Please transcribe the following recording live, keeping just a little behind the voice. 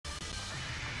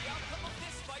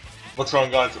What's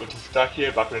wrong, guys? Otistak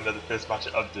here, back with another first match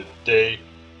of the day.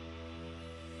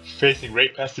 Facing Ray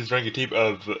Pest is running a team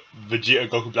of Vegeta,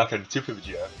 Goku Black, and Super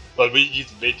Vegeta. But we use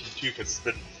Mayhem 2 because it's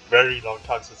been a very long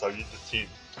time since I've used this team.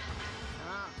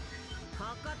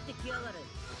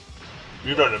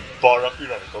 We run a Barak, we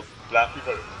run a Goku Black, we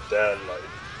run a Del, like,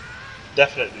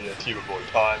 definitely a team of all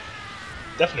time.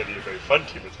 Definitely a very fun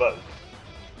team as well.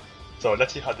 So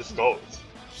let's see how this goes.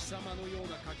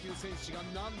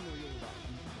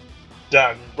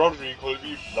 Damn, Roderick will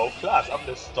be low class. I'm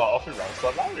gonna start off in round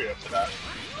Salaria for that.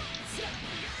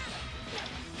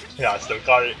 Yeah, I still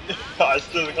got it. I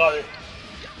still got it.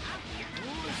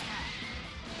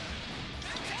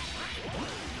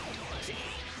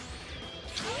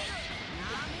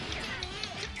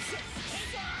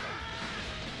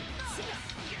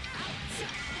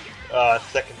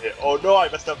 Second hit. Oh no, I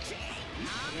messed up.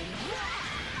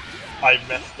 I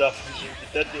messed up.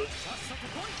 That did.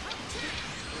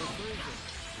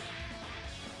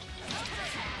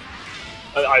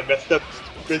 I messed up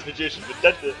Chris Magician with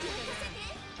that did.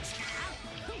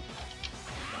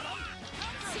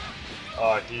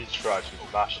 Oh, he tried to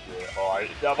mash it. Oh,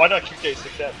 why not QK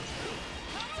 6M?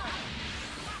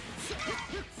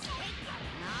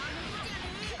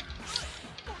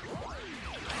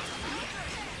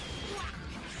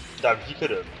 Damn, he could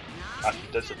have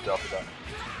actually done something after that.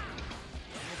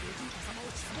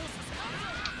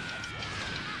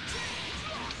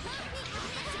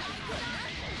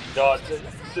 No,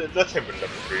 let's him with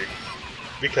level 3.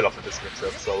 We kill off with this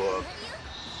mix-up, so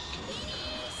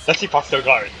let's see if I still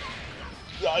got it.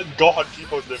 Gohan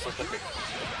T-pose there for a second.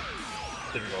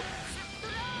 Here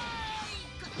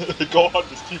we go. Gohan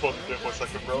just T-pose there for a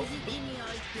second, bro.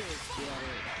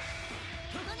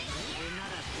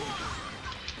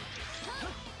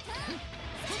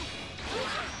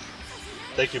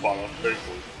 Thank you, Bala. Very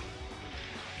cool.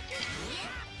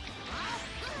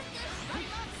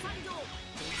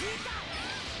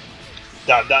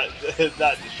 Damn, that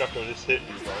destructo just hit me,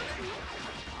 bro.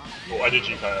 Oh,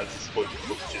 energy kind of supposed to be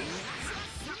booked in.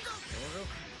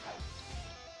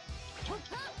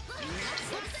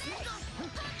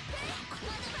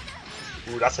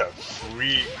 Ooh, that's a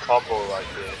free combo right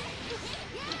there.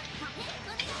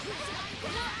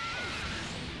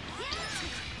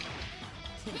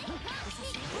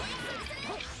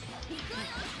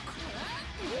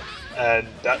 And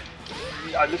that,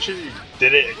 I literally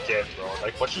did it again, bro.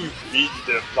 Like, what you mean you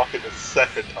didn't block it the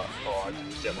second time? Oh, I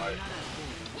didn't get my...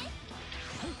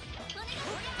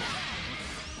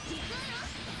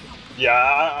 Yeah,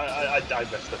 I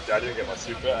messed up there. I didn't get my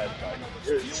super,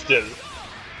 and still...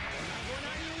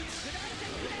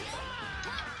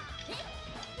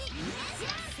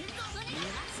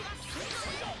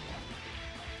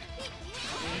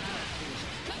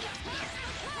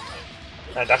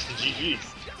 And that's the GG's.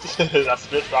 That's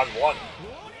split round 1.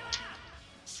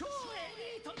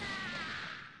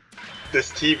 This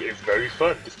team is very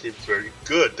fun. This team is very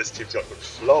good. This team's got good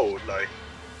flow. Like,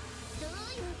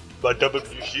 my W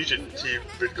Fusion team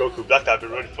with Goku Black I've been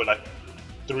running for like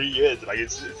 3 years. Like,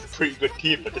 it's a pretty good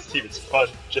team, but this team is fun,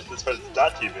 just as fun as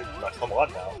that team is. Like, come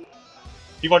on now.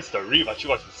 He wants the rematch. He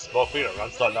wants the smoke. We don't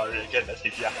run start now again. Let's see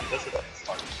if he actually does it on this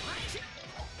time.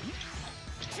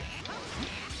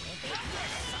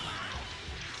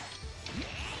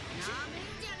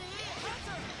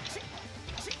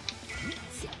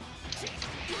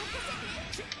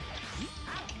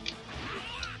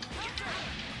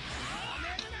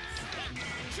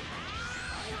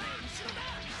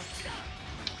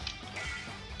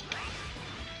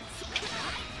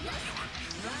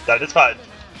 No, this man,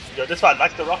 yo, this man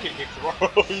likes the rocket kicks, bro.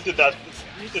 He did that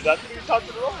 3 times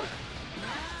in a row.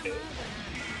 Okay.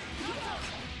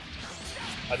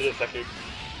 I did a second.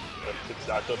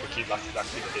 I thought the key last is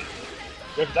actually hit.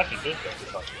 Yeah, he's actually doing that this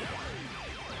time.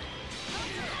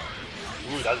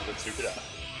 Ooh, that's a good stupid.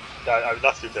 I mean,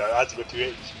 that's stupid. I had to go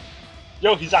 2H.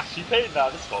 Yo, he's actually playing now,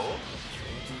 this goal.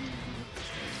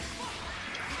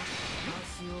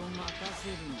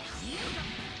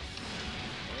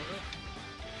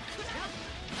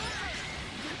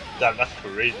 Damn, that's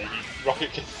crazy. He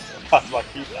rocket kicks past my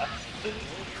Q blast.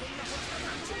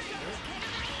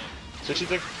 So she's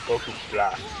like Goku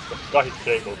Black. I forgot he's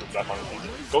playing Goku Black on the season.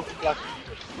 Goku Black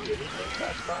really playing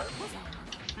last time?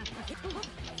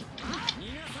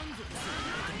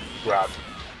 Grab.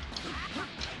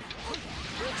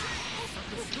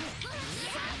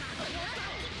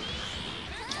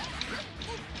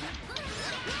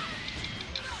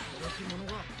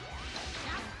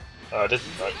 This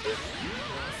is not good.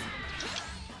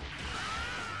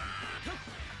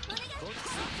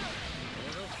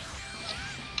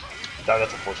 Damn,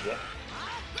 that's unfortunate.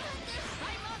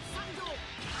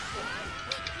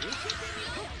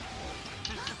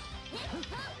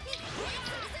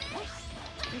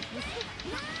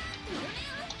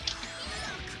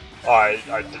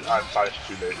 I'm finished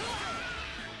too late.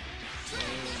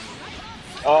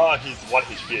 Oh, he's 1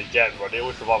 HP again, but it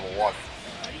was survival 1.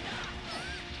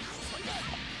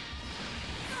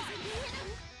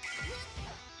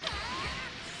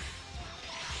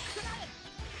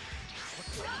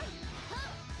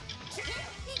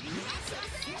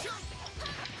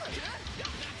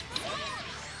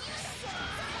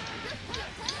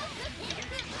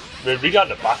 We got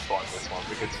the back on this one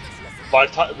because by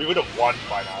the time we would have won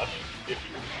by now if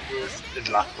it was in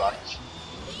the last match.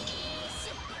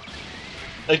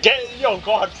 Again, yo,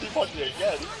 God, 340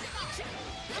 again.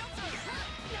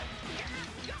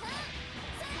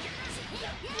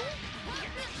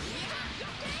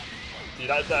 See,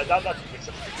 that makes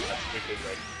sense because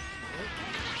like,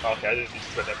 okay, I didn't need to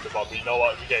spend extra ball, but you know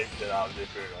what? We get it out of there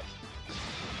pretty much.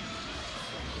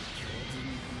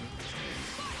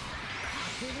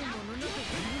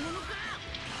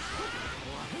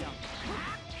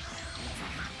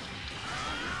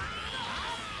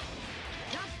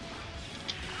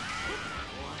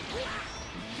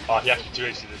 Oh, he actually 2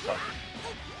 HP this time.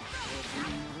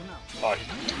 Oh, he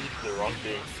did the wrong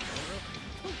thing.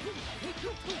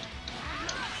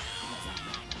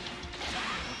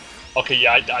 Okay,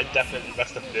 yeah, I definitely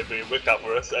messed up there, but it worked out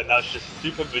for us, and now it's just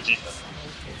Super Vegeta.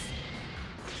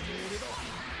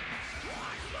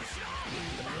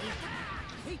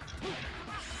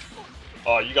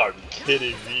 Oh, you gotta be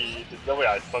kidding me. There's no way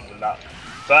I fumbled that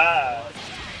bad.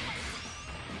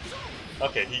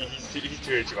 Okay, he's 2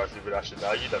 HP on Super Dash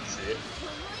now, you don't see it.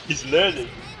 He's learning.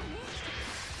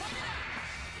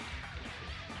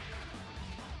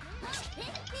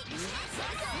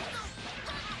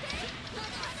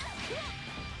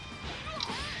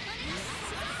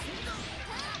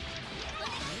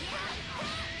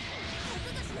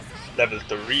 Level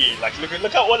 3, like look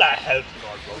at all that health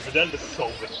got, bro. But then there's so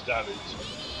much damage.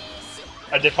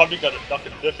 And they probably got a knock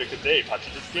and nerf it because they ain't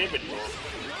patching this game anymore.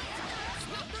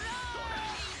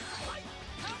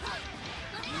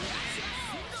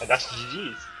 And that's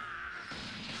GG's.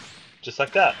 Just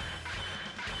like that.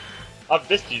 I've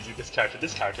missed using this character.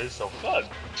 This character is so fun.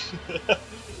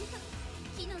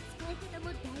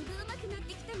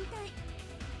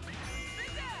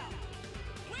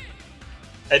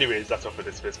 Anyways, that's all for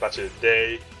this first match of the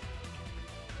day.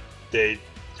 They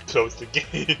closed the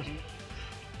game.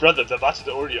 Brother, the match is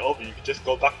already over. You can just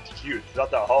go back to queue. It's not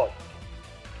that hard.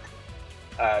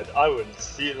 And I will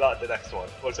see you lot in the next one.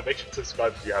 Also, make sure to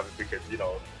subscribe if you haven't, because, you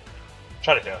know,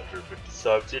 trying to hit 150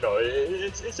 subs, you know,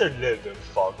 it's a little bit of a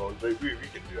far goal, but we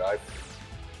can do that.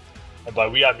 And by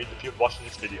we, I mean the people watching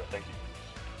this video. Thank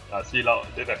you. See you lot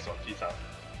in the next one. Peace out.